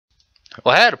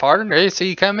Well, howdy, partner. Hey, see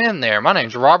you come in there. My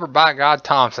name's Robert ByGod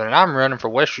Thompson, and I'm running for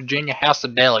West Virginia House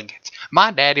of Delegates.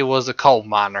 My daddy was a coal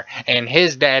miner, and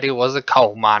his daddy was a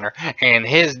coal miner, and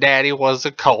his daddy was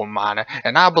a coal miner,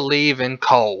 and I believe in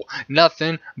coal.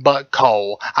 Nothing but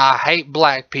coal. I hate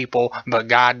black people, but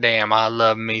goddamn, I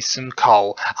love me some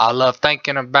coal. I love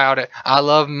thinking about it. I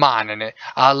love mining it.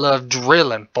 I love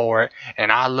drilling for it, and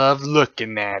I love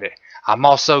looking at it. I'm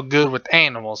also good with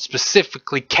animals,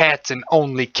 specifically cats and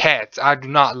only cats. I do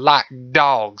not like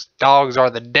dogs. Dogs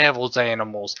are the devil's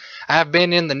animals. I've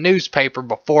been in the newspaper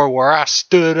before where I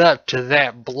stood up to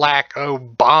that black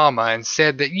Obama and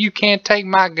said that you can't take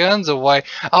my guns away.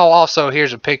 Oh, also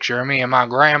here's a picture of me and my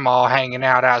grandma hanging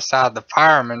out outside the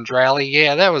fireman's rally.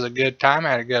 Yeah, that was a good time.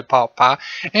 I had a good pot pie.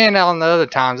 And on the other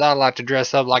times, I'd like to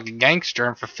dress up like a gangster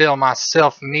and fulfill my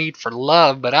self-need for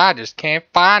love, but I just can't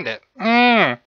find it.